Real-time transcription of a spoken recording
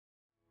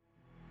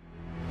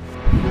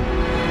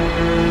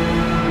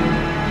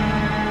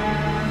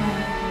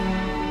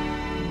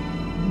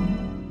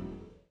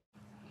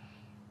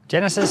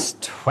Genesis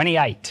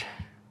 28.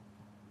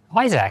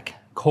 Isaac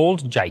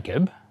called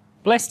Jacob,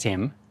 blessed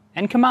him,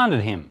 and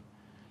commanded him,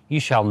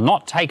 "You shall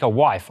not take a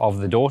wife of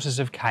the daughters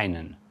of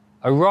Canaan.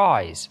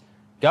 Arise,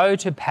 go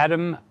to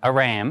Paddan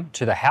Aram,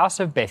 to the house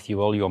of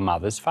Bethuel, your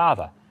mother's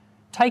father.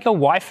 Take a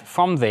wife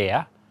from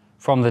there,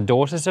 from the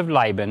daughters of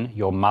Laban,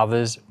 your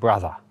mother's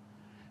brother.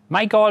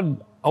 May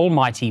God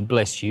Almighty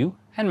bless you,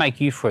 and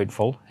make you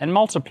fruitful, and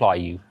multiply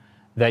you,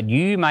 that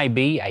you may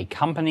be a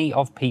company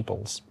of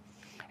peoples,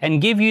 and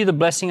give you the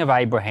blessing of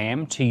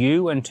Abraham to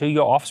you and to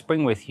your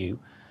offspring with you,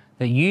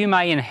 that you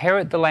may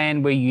inherit the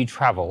land where you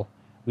travel,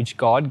 which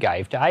God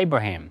gave to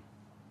Abraham."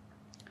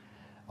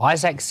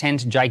 Isaac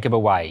sent Jacob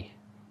away.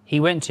 He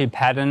went to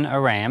Paddan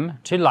Aram,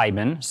 to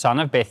Laban,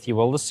 son of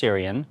Bethuel the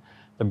Syrian,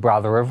 the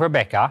brother of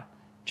Rebekah,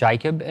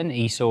 Jacob and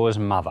Esau's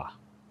mother.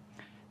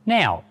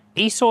 Now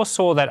Esau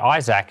saw that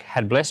Isaac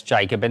had blessed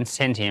Jacob and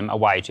sent him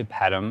away to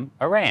Paddan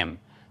Aram,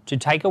 to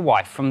take a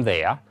wife from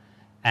there,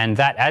 and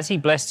that as he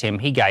blessed him,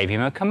 he gave him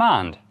a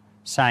command,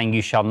 saying,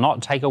 "You shall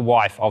not take a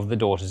wife of the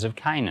daughters of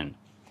Canaan."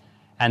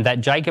 And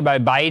that Jacob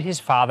obeyed his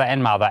father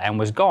and mother and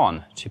was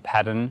gone to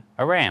Paddan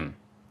Aram.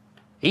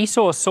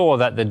 Esau saw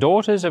that the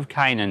daughters of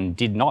Canaan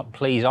did not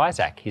please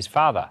Isaac, his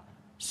father.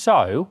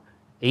 So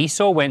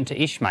Esau went to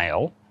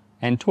Ishmael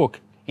and took,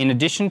 in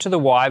addition to the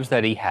wives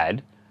that he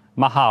had,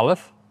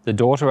 Mahalath, the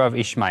daughter of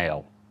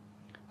Ishmael,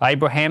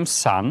 Abraham's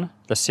son,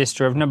 the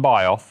sister of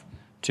Nebaioth,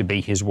 to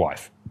be his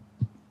wife.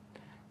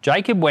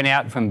 Jacob went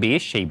out from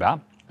Beersheba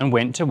and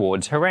went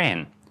towards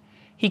Haran.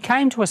 He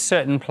came to a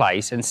certain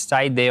place and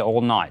stayed there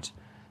all night,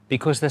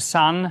 because the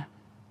sun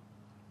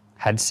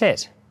had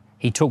set.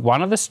 He took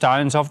one of the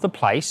stones of the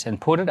place and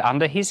put it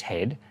under his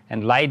head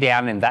and lay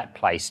down in that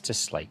place to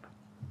sleep.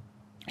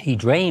 He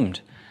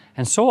dreamed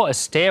and saw a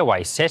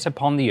stairway set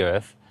upon the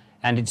earth,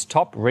 and its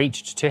top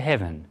reached to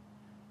heaven.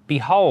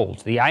 Behold,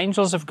 the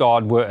angels of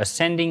God were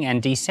ascending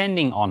and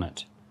descending on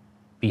it.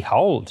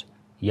 Behold,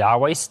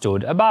 Yahweh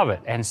stood above it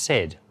and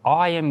said,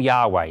 "I am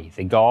Yahweh,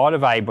 the God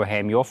of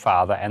Abraham your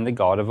father and the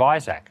God of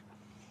Isaac.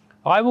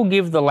 I will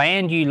give the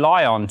land you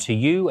lie on to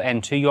you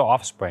and to your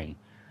offspring.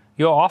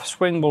 Your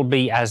offspring will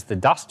be as the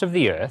dust of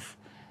the earth,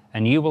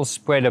 and you will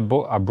spread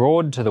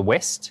abroad to the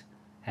west,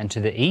 and to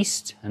the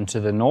east, and to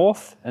the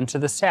north, and to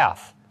the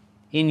south.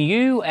 In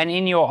you and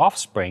in your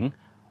offspring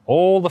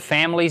all the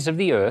families of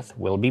the earth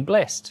will be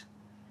blessed.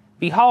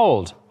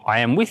 Behold, I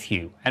am with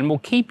you, and will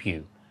keep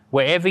you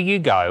wherever you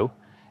go,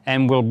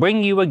 and will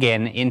bring you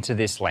again into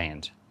this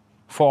land.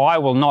 For I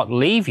will not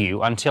leave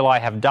you until I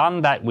have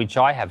done that which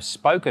I have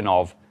spoken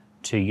of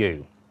to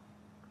you."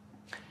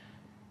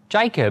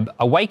 Jacob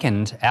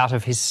awakened out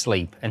of his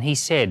sleep, and he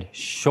said,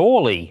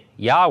 "Surely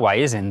Yahweh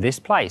is in this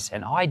place,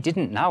 and I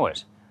didn't know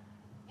it."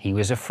 He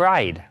was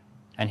afraid,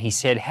 and he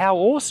said, "How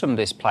awesome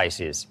this place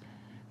is!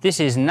 This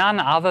is none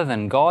other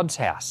than God's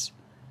house,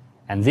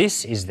 and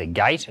this is the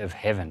gate of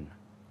heaven."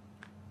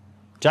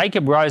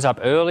 Jacob rose up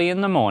early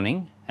in the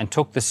morning and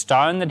took the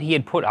stone that he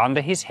had put under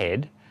his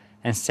head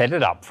and set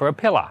it up for a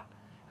pillar,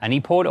 and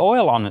he poured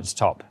oil on its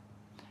top.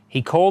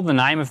 He called the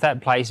name of that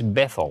place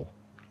Bethel,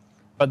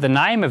 but the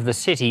name of the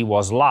city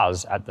was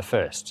Luz at the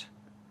first.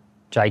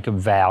 Jacob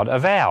vowed a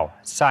vow,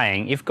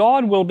 saying, "If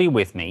God will be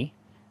with me,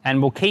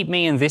 and will keep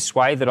me in this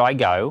way that I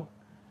go,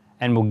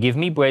 and will give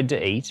me bread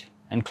to eat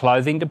and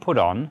clothing to put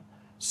on,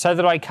 so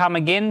that I come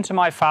again to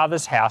my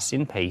father's house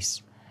in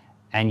peace,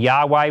 and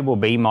Yahweh will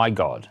be my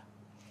God,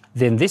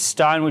 then this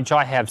stone which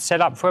I have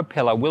set up for a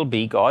pillar will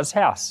be God's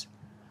house.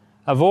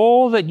 Of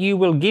all that you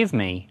will give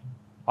me,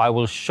 I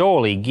will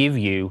surely give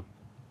you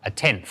a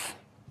tenth."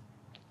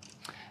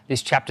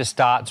 This chapter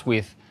starts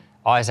with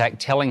Isaac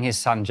telling his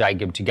son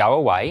Jacob to go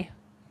away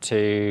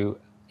to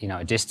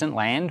a distant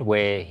land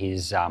where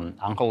his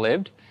uncle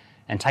lived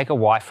and take a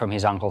wife from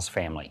his uncle's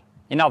family.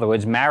 In other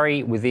words,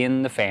 marry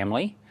within the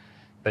family,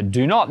 but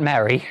do not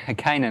marry a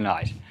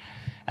Canaanite.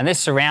 And they're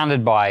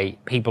surrounded by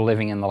people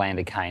living in the land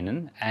of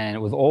Canaan,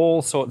 and with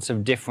all sorts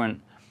of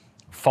different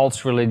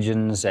false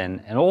religions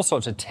and all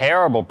sorts of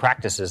terrible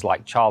practices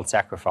like child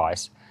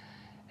sacrifice.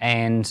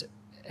 And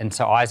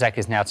so Isaac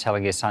is now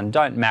telling his son,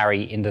 don't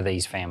marry into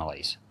these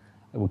families.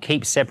 We'll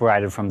keep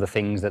separated from the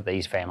things that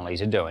these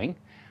families are doing.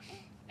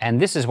 And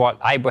this is what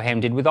Abraham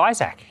did with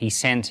Isaac. He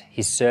sent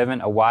his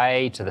servant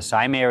away to the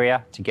same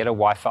area to get a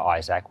wife for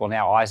Isaac. Well,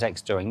 now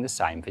Isaac's doing the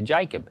same for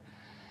Jacob.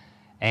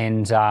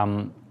 And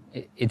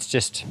it's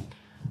just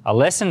a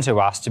lesson to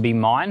us to be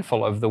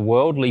mindful of the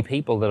worldly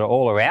people that are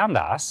all around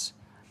us.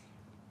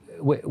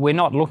 We're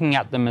not looking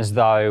at them as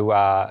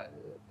though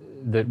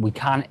that we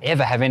can't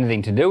ever have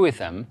anything to do with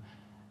them,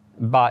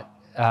 but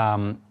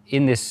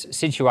in this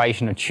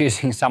situation of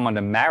choosing someone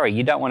to marry,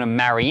 you don't want to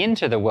marry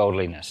into the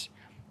worldliness.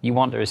 You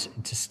want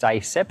to stay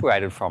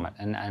separated from it.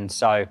 And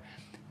so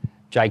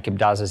Jacob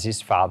does as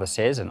his father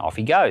says, and off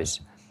he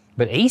goes.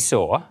 But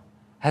Esau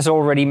has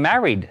already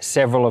married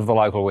several of the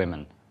local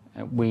women.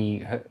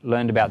 We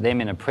learned about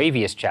them in a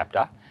previous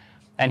chapter,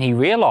 and he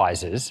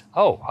realizes,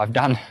 oh, I've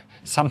done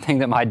something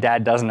that my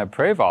dad doesn't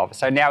approve of.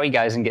 So now he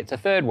goes and gets a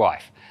third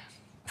wife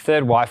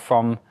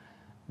from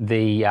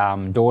the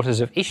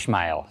daughters of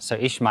Ishmael. So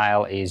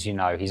Ishmael is,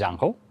 his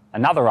uncle,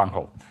 another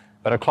uncle,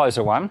 but a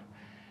closer one.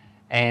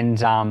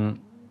 And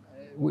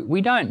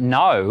we don't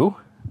know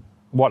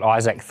what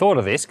Isaac thought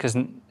of this because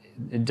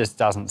it just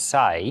doesn't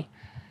say.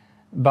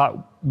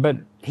 But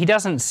he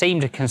doesn't seem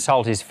to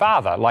consult his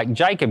father. Like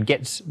Jacob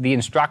gets the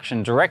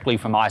instruction directly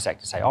from Isaac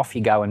to say, off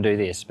you go and do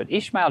this. But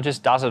Ishmael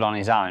just does it on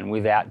his own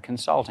without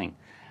consulting.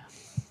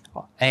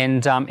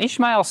 And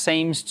Ishmael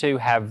seems to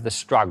have the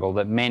struggle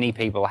that many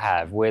people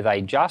have, where they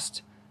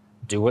just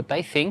do what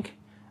they think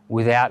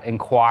without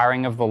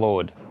inquiring of the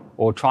Lord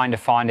or trying to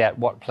find out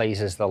what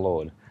pleases the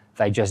Lord.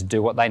 They just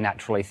do what they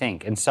naturally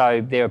think. And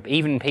so there are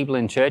even people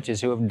in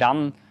churches who have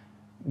done,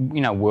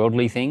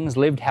 worldly things,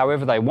 lived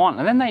however they want,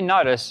 and then they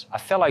notice a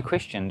fellow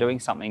Christian doing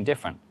something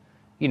different.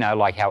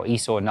 Like how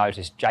Esau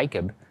noticed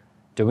Jacob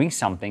doing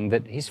something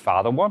that his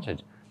father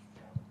wanted.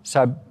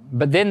 So,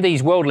 but then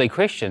these worldly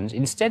Christians,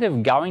 instead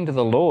of going to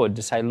the Lord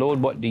to say, Lord,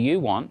 what do you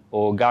want?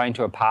 Or going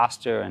to a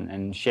pastor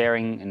and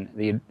sharing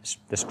the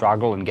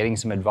struggle and getting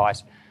some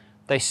advice,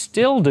 they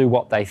still do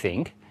what they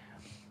think.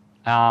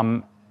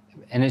 And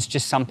it's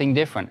just something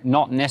different,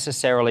 not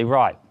necessarily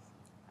right.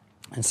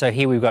 And so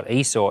here we've got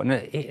Esau,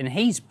 and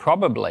he's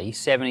probably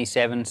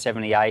 77,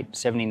 78,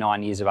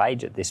 79 years of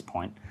age at this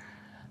point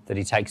that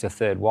he takes a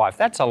third wife.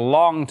 That's a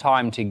long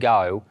time to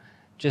go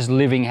just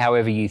living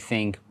however you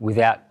think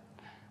without,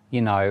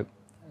 the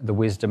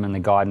wisdom and the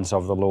guidance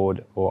of the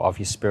Lord or of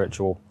your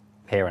spiritual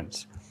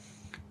parents.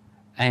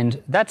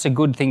 And that's a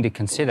good thing to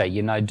consider.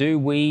 Do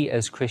we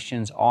as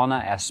Christians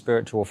honour our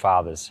spiritual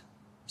fathers,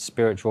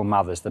 spiritual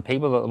mothers, the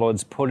people that the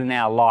Lord's put in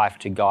our life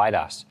to guide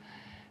us?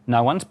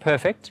 No one's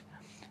perfect.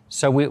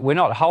 So we're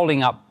not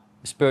holding up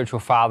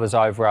spiritual fathers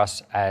over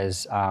us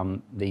as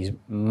these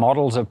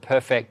models of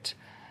perfect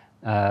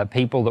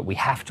people that we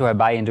have to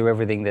obey and do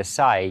everything they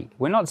say.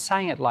 We're not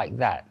saying it like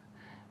that.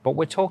 What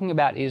we're talking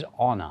about is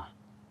honour.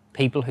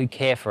 People who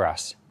care for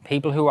us,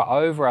 people who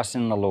are over us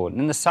in the Lord.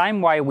 And in the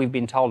same way we've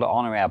been told to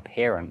honour our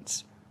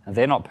parents, and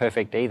they're not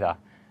perfect either,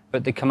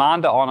 but the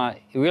command to honour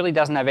really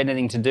doesn't have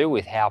anything to do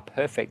with how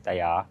perfect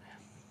they are.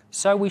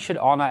 So we should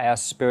honour our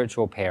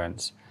spiritual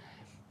parents.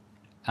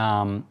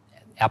 Our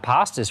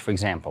pastors, for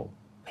example,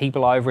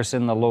 people over us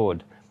in the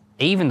Lord,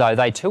 even though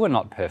they too are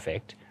not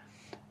perfect.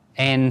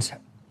 And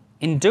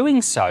in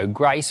doing so,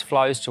 grace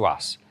flows to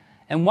us.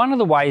 And one of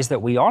the ways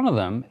that we honour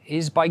them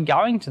is by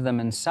going to them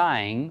and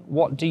saying,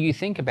 what do you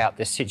think about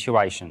this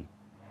situation?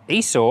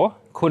 Esau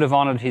could have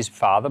honoured his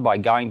father by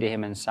going to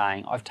him and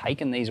saying, I've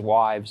taken these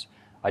wives.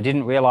 I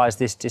didn't realise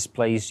this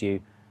displeased you.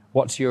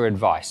 What's your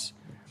advice?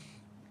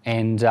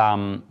 And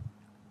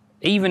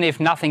even if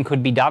nothing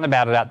could be done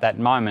about it at that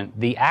moment,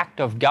 the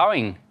act of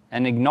going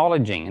and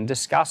acknowledging and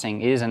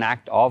discussing is an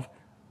act of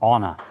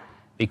honour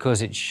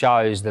because it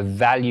shows the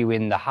value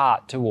in the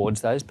heart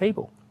towards those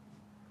people.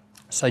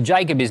 So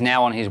Jacob is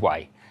now on his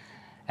way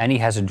and he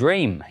has a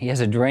dream. He has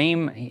a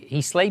dream.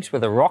 He sleeps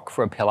with a rock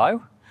for a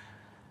pillow,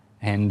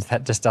 and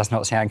that just does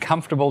not sound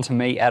comfortable to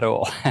me at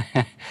all.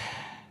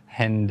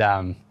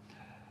 And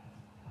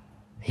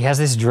he has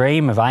this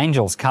dream of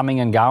angels coming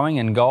and going,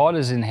 and God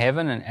is in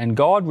heaven, and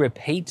God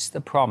repeats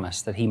the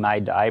promise that he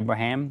made to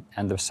Abraham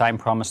and the same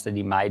promise that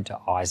he made to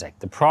Isaac.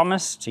 The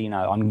promise to,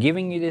 I'm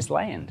giving you this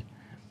land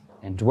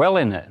and dwell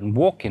in it and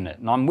walk in it,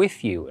 and I'm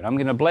with you, and I'm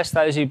going to bless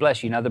those who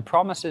bless you. The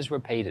promise is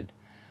repeated.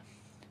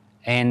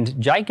 And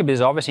Jacob is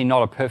obviously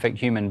not a perfect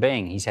human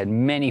being. He's had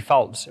many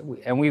faults,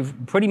 and we've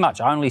pretty much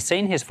only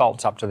seen his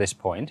faults up to this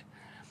point.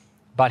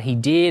 But he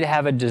did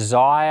have a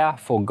desire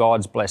for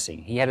God's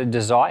blessing. He had a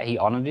desire. He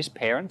honoured his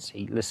parents.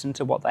 He listened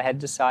to what they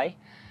had to say.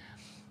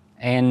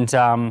 And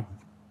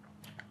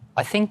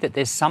I think that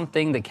there's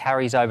something that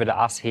carries over to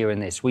us here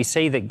in this. We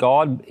see that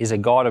God is a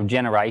God of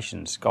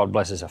generations. God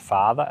blesses a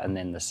father and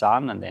then the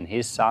son and then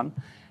his son.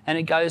 And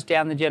it goes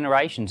down the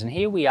generations. And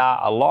here we are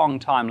a long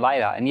time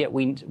later, and yet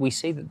we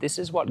see that this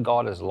is what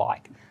God is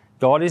like.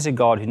 God is a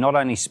God who not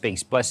only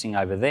speaks blessing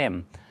over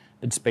them,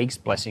 but speaks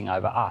blessing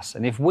over us.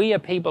 And if we are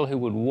people who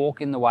would walk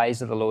in the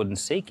ways of the Lord and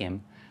seek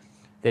him,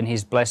 then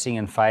his blessing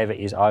and favour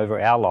is over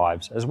our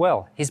lives as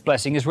well. His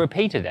blessing is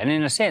repeated, and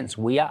in a sense,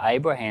 we are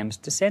Abraham's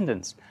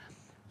descendants.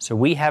 So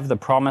we have the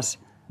promise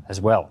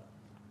as well.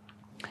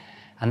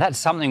 And that's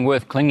something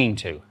worth clinging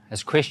to.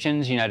 As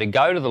Christians, to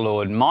go to the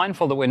Lord,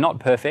 mindful that we're not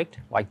perfect,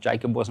 like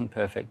Jacob wasn't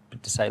perfect,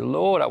 but to say,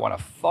 Lord, I want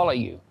to follow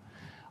you.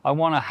 I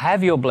want to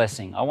have your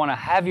blessing. I want to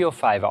have your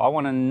favour. I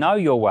want to know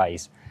your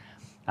ways.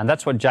 And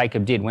that's what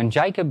Jacob did. When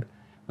Jacob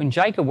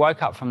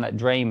woke up from that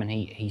dream and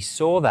he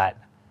saw that,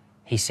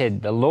 he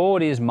said, the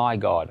Lord is my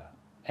God.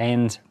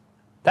 And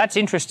that's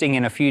interesting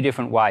in a few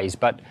different ways.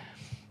 But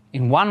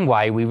in one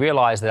way, we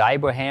realise that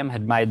Abraham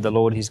had made the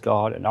Lord his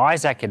God and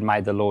Isaac had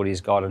made the Lord his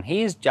God. And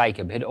here's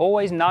Jacob, had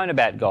always known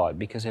about God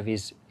because of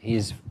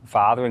his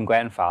father and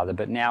grandfather,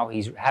 but now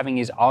he's having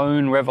his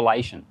own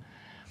revelation.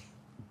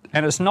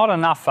 And it's not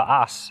enough for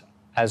us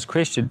as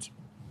Christians,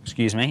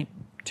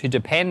 to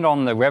depend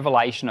on the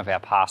revelation of our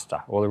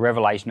pastor or the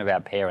revelation of our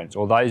parents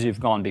or those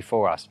who've gone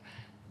before us.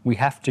 We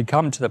have to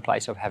come to the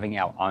place of having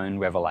our own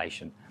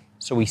revelation.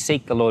 So we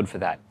seek the Lord for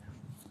that.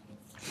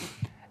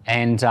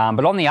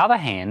 But on the other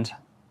hand,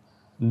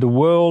 the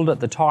world at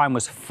the time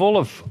was full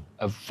of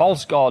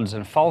false gods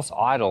and false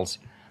idols,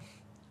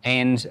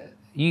 and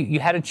you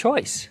had a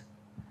choice.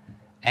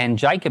 And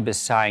Jacob is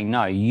saying,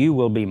 no, you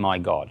will be my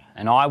God,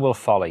 and I will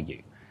follow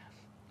you.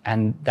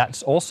 And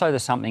that's also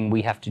something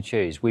we have to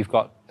choose. We've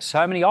got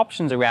so many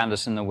options around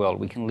us in the world.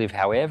 We can live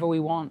however we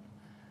want.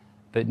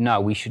 But no,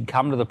 we should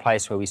come to the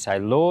place where we say,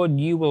 Lord,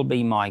 you will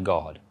be my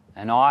God,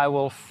 and I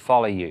will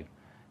follow you.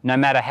 No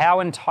matter how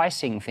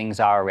enticing things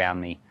are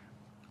around me,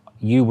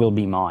 you will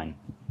be mine.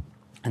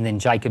 And then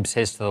Jacob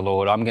says to the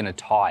Lord, I'm going to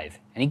tithe.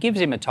 And he gives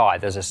him a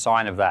tithe as a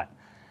sign of that.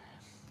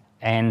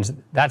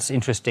 And that's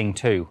interesting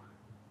too,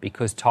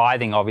 because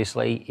tithing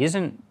obviously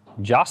isn't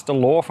just a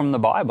law from the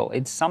Bible.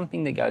 It's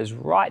something that goes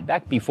right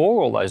back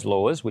before all those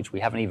laws, which we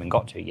haven't even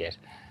got to yet.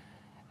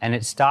 And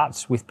it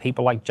starts with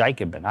people like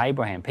Jacob and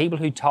Abraham, people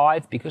who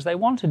tithe because they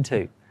wanted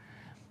to.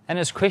 And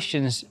as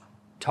Christians,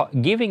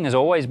 giving has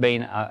always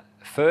been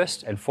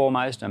first and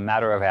foremost a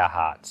matter of our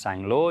heart,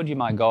 saying, Lord, you're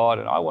my God,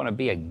 and I want to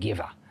be a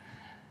giver.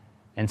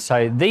 And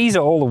so these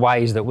are all the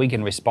ways that we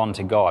can respond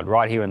to God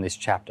right here in this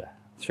chapter,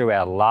 through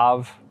our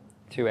love,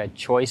 through our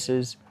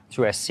choices,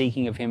 through our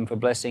seeking of Him for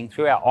blessing,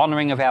 through our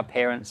honouring of our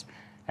parents,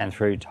 and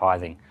through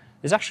tithing.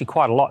 There's actually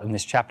quite a lot in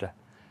this chapter.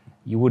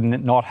 You would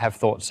not have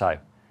thought so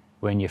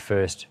when you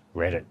first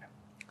read it.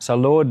 So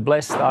Lord,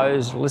 bless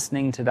those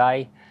listening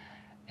today,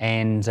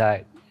 and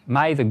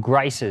may the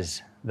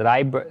graces that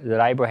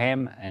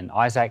Abraham and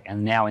Isaac,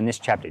 and now in this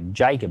chapter,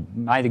 Jacob,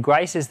 may the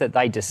graces that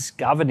they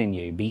discovered in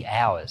you be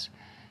ours.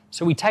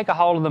 So we take a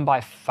hold of them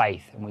by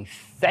faith, and we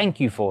thank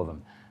you for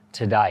them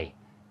today.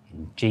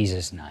 In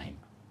Jesus' name.